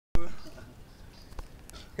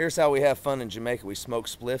Here's how we have fun in Jamaica. We smoke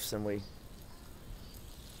spliffs and we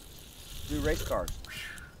do race cars.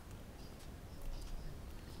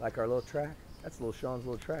 Like our little track. That's little Sean's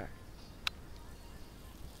little track.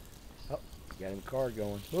 Oh, got him a car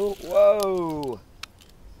going. Whoa! Whoa.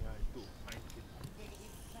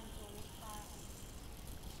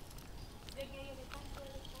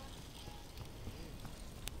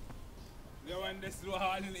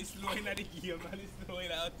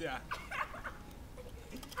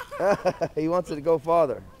 He wants it to go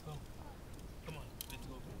farther. Come on, let's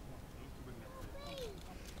go.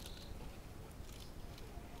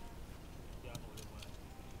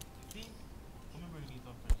 See? Come and bring these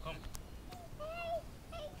up, friend. Come.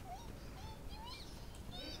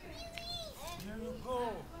 There you go.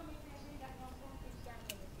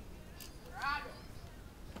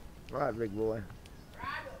 All right, big boy.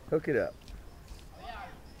 Hook it up.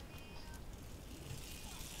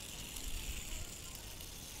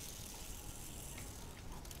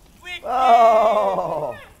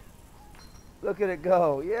 Oh! Look at it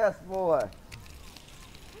go. Yes, boy.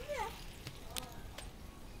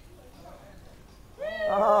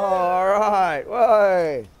 Oh, all right.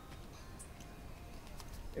 Way.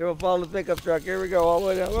 Here we'll follow the pickup truck. Here we go. All the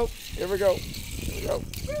way down. Oh, here we go. Here we go.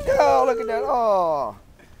 Oh, look at that. Oh.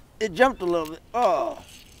 It jumped a little bit. Oh.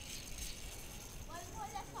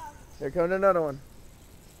 Here comes another one.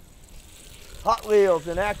 Hot Wheels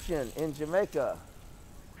in action in Jamaica.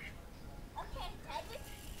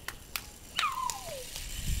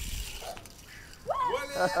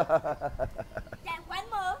 One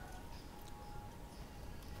more.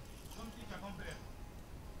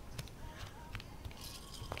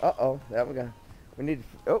 Uh-oh, that we got. We need.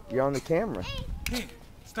 Oh, you're on the camera. Hey,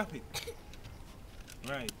 stop it.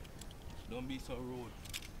 Right. Don't be so rude.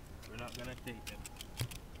 We're not gonna take them.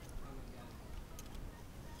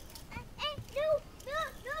 No.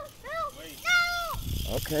 Wait.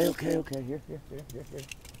 No. Okay. Here.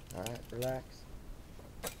 All right, relax.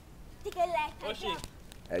 Take a left. Push it.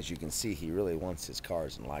 As you can see, he really wants his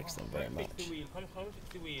cars and likes them very Fix the much. wheel. Come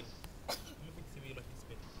fix the wheel. Come fix the wheel of this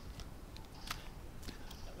bit.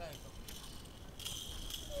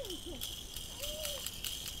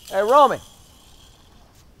 Hey, Romy,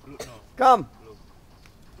 Look now. come. Look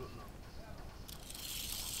now.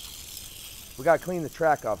 We gotta clean the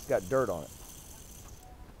track off. It's got dirt on it.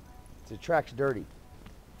 The track's dirty.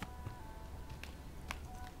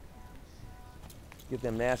 Get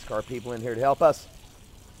them NASCAR people in here to help us.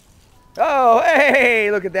 Oh,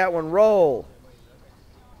 hey, look at that one roll.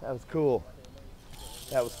 That was cool.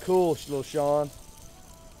 That was cool, little Sean.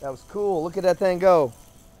 That was cool. Look at that thing go.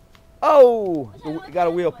 Oh, got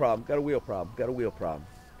a wheel problem.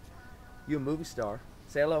 You a movie star.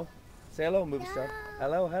 Say hello. Say hello, movie star.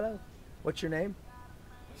 Hello. What's your name?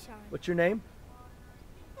 Sean. What's your name?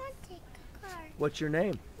 I'll take a car. What's your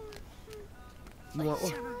name? You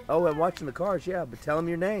want? Oh, I'm watching the cars, yeah, but tell them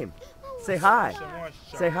your name. Say hi.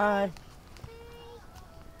 Say hi.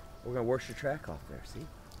 We're going to wash your track off there, see?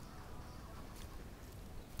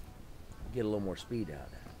 Get a little more speed out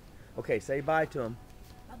of that. Okay, say bye to him.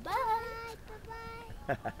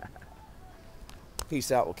 Bye-bye.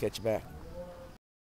 Peace out. We'll catch you back.